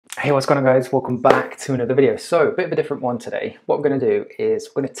Hey, what's going on, guys? Welcome back to another video. So a bit of a different one today. What we're going to do is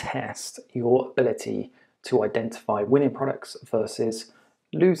we're going to test your ability to identify winning products versus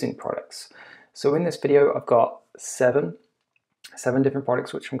losing products. So in this video I've got seven different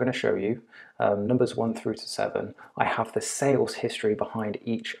products which I'm going to show you, numbers 1 through to 7. I have the sales history behind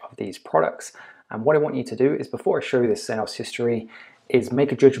each of these products, and what I want you to do is, before I show you this sales history, is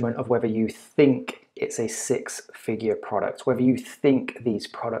make a judgment of whether you think it's a six-figure product, whether you think these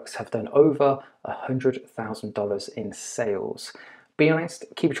products have done over $100,000 in sales. Be honest,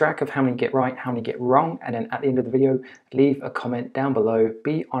 keep track of how many get right, how many get wrong, and then at the end of the video, leave a comment down below.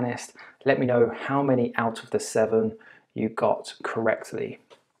 Be honest, let me know how many out of the 7 you got correctly.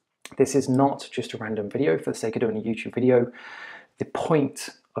 This is not just a random video for the sake of doing a YouTube video. The point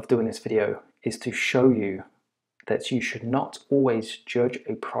of doing this video is to show you that you should not always judge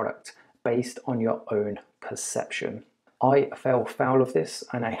a product based on your own perception. I fell foul of this,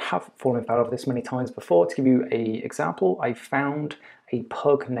 and I have fallen foul of this many times before. To give you an example, I found a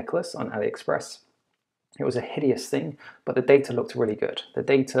pug necklace on AliExpress. It was a hideous thing, but the data looked really good. The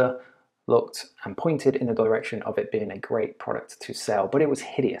data looked and pointed in the direction of it being a great product to sell, but it was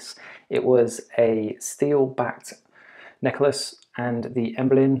hideous. It was a steel-backed necklace, and the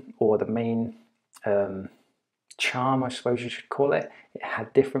emblem, or the main charm, I suppose you should call it, it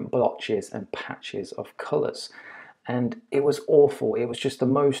had different blotches and patches of colours, and it was awful. It was just the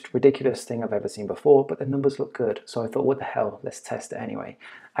most ridiculous thing I've ever seen before, but the numbers look good, so I thought, what the hell, let's test it anyway.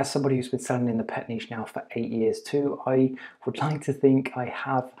 As somebody who's been selling in the pet niche now for 8 years too, I would like to think I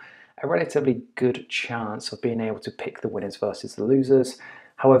have a relatively good chance of being able to pick the winners versus the losers.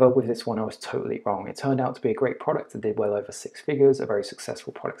 However, with this one I was totally wrong. It turned out to be a great product that did well over 6 figures, a very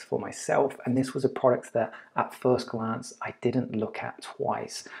successful product for myself, and this was a product that at first glance I didn't look at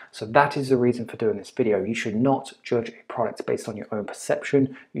twice. So that is the reason for doing this video. You should not judge a product based on your own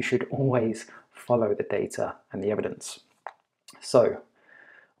perception. You should always follow the data and the evidence. So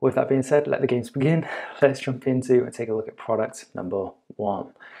with that being said, let the games begin. Let's jump into and take a look at product number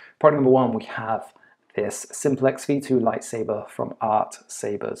 1. Product number 1, we have this Simplex V2 lightsaber from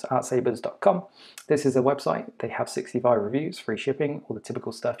Artsabers, artsabers.com. This is a website. They have 65 reviews, free shipping, all the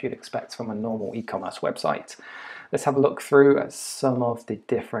typical stuff you'd expect from a normal e-commerce website. Let's have a look through at some of the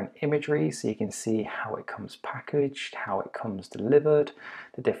different imagery so you can see how it comes packaged, how it comes delivered,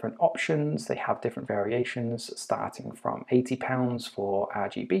 the different options. They have different variations starting from £80 for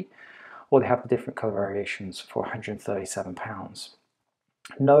RGB, or they have the different color variations for £137.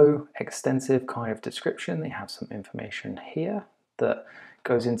 No extensive kind of description. They have some information here that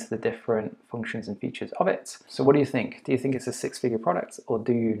goes into the different functions and features of it. So what do you think? Do you think it's a 6-figure product, or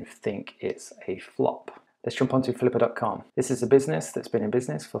do you think it's a flop? Let's jump onto flipper.com. This is a business that's been in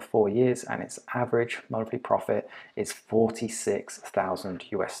business for 4 years, and its average monthly profit is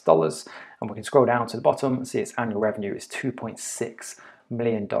 $46,000 US. And we can scroll down to the bottom and see its annual revenue is $2.6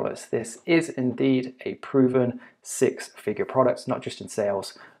 million. This is indeed a proven 6-figure product, not just in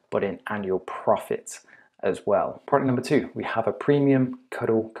sales, but in annual profit as well. Product number 2, we have a premium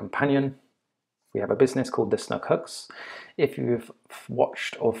cuddle companion. We have a business called the Snug Hugs. If you've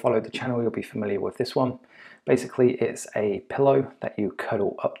watched or followed the channel, you'll be familiar with this one. Basically, it's a pillow that you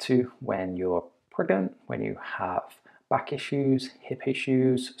cuddle up to when you're pregnant, when you have back issues, hip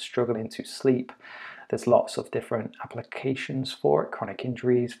issues, struggling to sleep. There's lots of different applications for it: chronic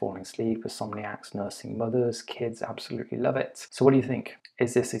injuries, falling asleep, insomniacs, nursing mothers, kids absolutely love it. So what do you think?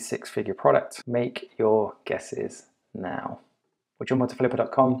 Is this a 6-figure product? Make your guesses now. We'll jump onto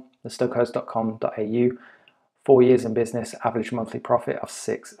flipper.com, thestokers.com.au. 4 years in business, average monthly profit of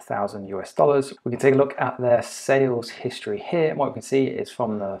 $6,000 US. We can take a look at their sales history here. And what we can see is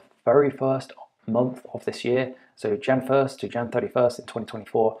from the very first month of this year, so Jan 1st to Jan 31st in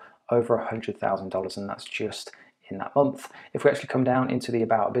 2024, over $100,000, and that's just in that month. If we actually come down into the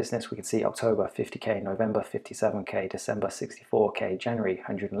about business, we can see October 50k, November 57k, December 64k, January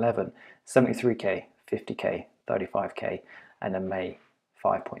 111, 73k, 50k, 35k, and then May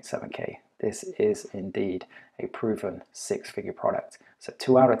 5.7k. This is indeed a proven 6-figure product. So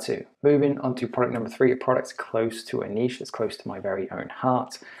 2 out of 2. Moving on to product number 3, a product close to a niche, that's close to my very own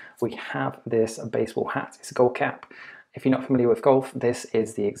heart. We have this baseball hat. It's a gold cap. If you're not familiar with golf, this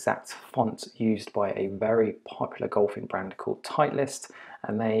is the exact font used by a very popular golfing brand called Titleist,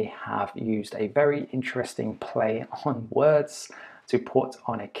 and they have used a very interesting play on words to put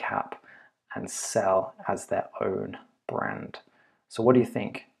on a cap and sell as their own brand. So what do you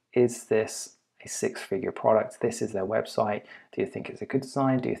think? Is this a 6-figure product? This is their website. Do you think it's a good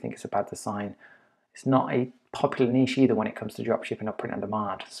design? Do you think it's a bad design? It's not a popular niche either when it comes to dropshipping or print on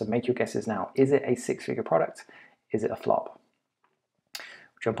demand. So make your guesses now. Is it a 6-figure product? Is it a flop?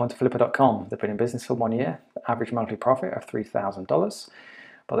 Jump onto Flipper.com. They've been in business for 1 year, the average monthly profit of $3,000.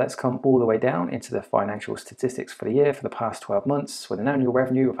 But let's come all the way down into the financial statistics for the year for the past 12 months with an annual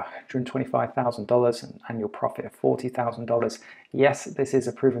revenue of $125,000 and annual profit of $40,000. Yes, this is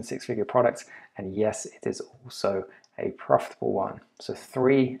a proven six-figure product, and yes, it is also a profitable one. So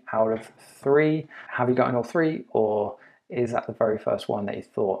 3 out of 3. Have you gotten all 3, or is that the very first one that you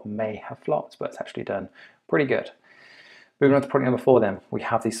thought may have flopped, but it's actually done pretty good? Moving on to product number 4 then, we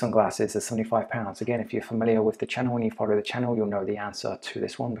have these sunglasses at £75. Again, if you're familiar with the channel and you follow the channel, you'll know the answer to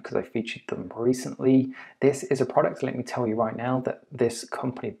this one because I featured them recently. This is a product, let me tell you right now, that this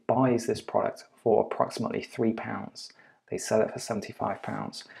company buys this product for approximately £3. They sell it for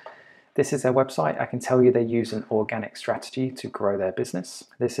 £75. This is their website. I can tell you they use an organic strategy to grow their business.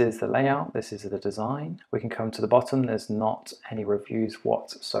 This is the layout, this is the design. We can come to the bottom, there's not any reviews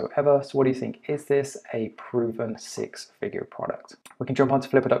whatsoever. So what do you think? Is this a proven six-figure product? We can jump onto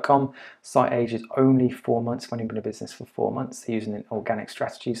Flipper.com. Site age is only 4 months, they've only been in business for 4 months. They're using an organic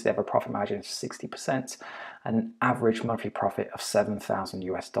strategy, so they have a profit margin of 60% and an average monthly profit of $7,000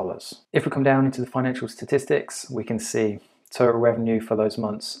 US. If we come down into the financial statistics, we can see total revenue for those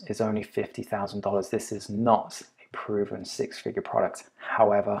months is only $50,000. This is not a proven six-figure product.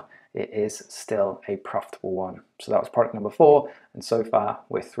 However, it is still a profitable one. So that was product number 4, and so far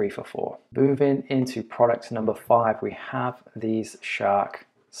we're 3 for 4. Moving into product number 5, we have these shark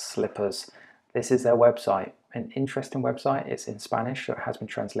slippers. This is their website. An interesting website. It's in Spanish, so it has been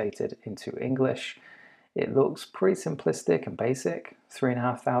translated into English. It looks pretty simplistic and basic.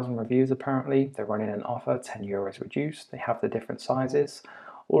 3,500 reviews apparently. They're running an offer, €10 reduced. They have the different sizes.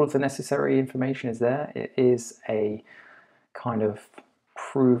 All of the necessary information is there. It is a kind of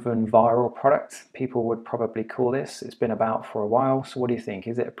proven viral product, people would probably call this. It's been about for a while. So what do you think?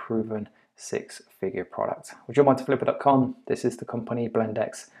 Is it a proven six-figure product? We'll jump onto Flipper.com. This is the company,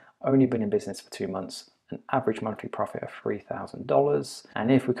 Blendex. Only been in business for 2 months. An average monthly profit of $3,000.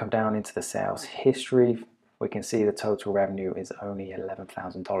 And if we come down into the sales history, we can see the total revenue is only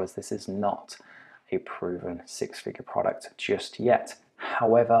 $11,000. This is not a proven six-figure product just yet.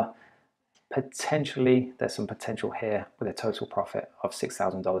 However, potentially there's some potential here with a total profit of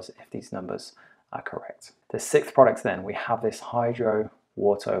 $6,000 if these numbers are correct. The 6th product then, we have this hydro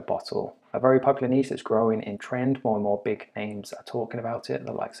water bottle, a very popular niche that's growing in trend. More and more big names are talking about it,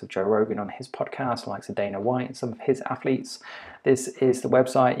 the likes of Joe Rogan on his podcast, the likes of Dana White and some of his athletes. This is the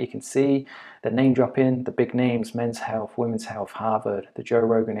website. You can see the name dropping, the big names: Men's Health, Women's Health, Harvard, the Joe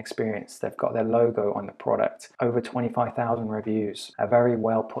Rogan Experience. They've got their logo on the product. Over 25,000 reviews. A very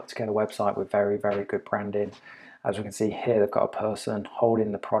well put together website with very, very good branding. As we can see here, they've got a person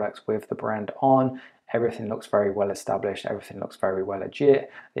holding the product with the brand on. Everything looks very well established. Everything looks very well legit.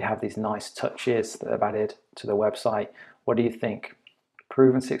 They have these nice touches that they've added to the website. What do you think?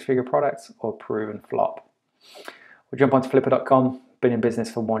 Proven six-figure product or proven flop? We'll jump onto Flipper.com. Been in business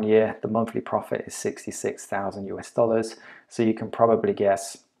for 1 year. The monthly profit is $66,000 US. So you can probably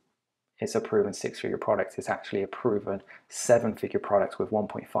guess it's a proven six-figure product. It's actually a proven seven-figure product with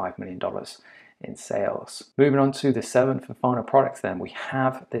 $1.5 million in sales. Moving on to the 7th and final product then, we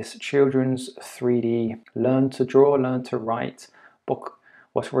have this children's 3D learn to draw, learn to write book.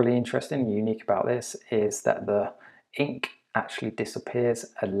 What's really interesting and unique about this is that the ink actually disappears,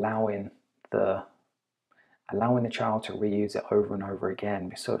 allowing the child to reuse it over and over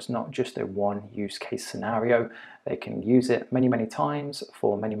again. So it's not just a one use case scenario. They can use it many, many times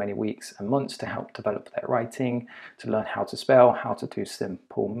for many, many weeks and months to help develop their writing, to learn how to spell, how to do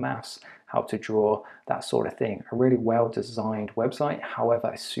simple maths, how to draw, that sort of thing. A really well designed website, however,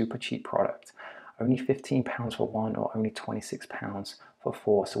 a super cheap product. Only £15 for one, or only £26 for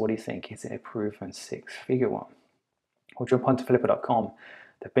 4. So what do you think? Is it a proven six-figure one? We'll jump onto Flipper.com.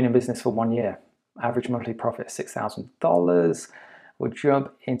 They've been in business for 1 year. Average monthly profit is $6,000. We'll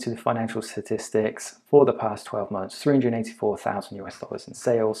jump into the financial statistics for the past 12 months. $384,000 US in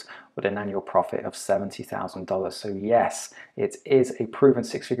sales with an annual profit of $70,000. So yes, it is a proven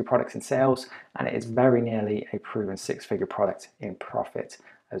six-figure product in sales, and it is very nearly a proven six-figure product in profit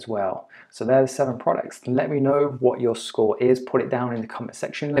as well. So there are 7 products. Let me know what your score is. Put it down in the comment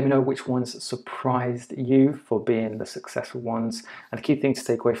section. Let me know which ones surprised you for being the successful ones. And the key thing to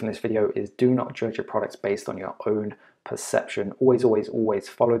take away from this video is do not judge your products based on your own perception. Always, always, always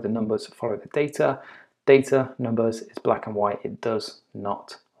follow the numbers, follow the data. Data, numbers, is black and white. It does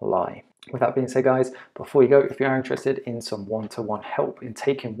not lie. With that being said, guys, before you go, if you are interested in some one-to-one help in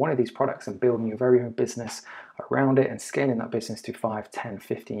taking one of these products and building your very own business around it and scaling that business to 5, 10,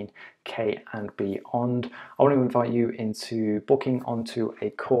 15K and beyond, I want to invite you into booking onto a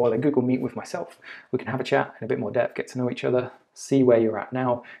call, a Google Meet with myself. We can have a chat in a bit more depth, get to know each other, see where you're at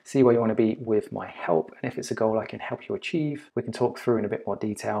now, see where you want to be with my help, and if it's a goal I can help you achieve, we can talk through in a bit more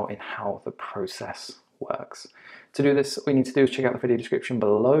detail in how the process works. To do this, all you need to do is check out the video description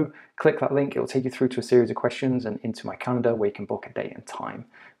below, click that link, it will take you through to a series of questions and into my calendar where you can book a date and time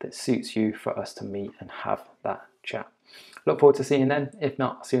that suits you for us to meet and have that chat. Look forward to seeing you then. If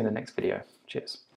not, I'll see you in the next video. Cheers.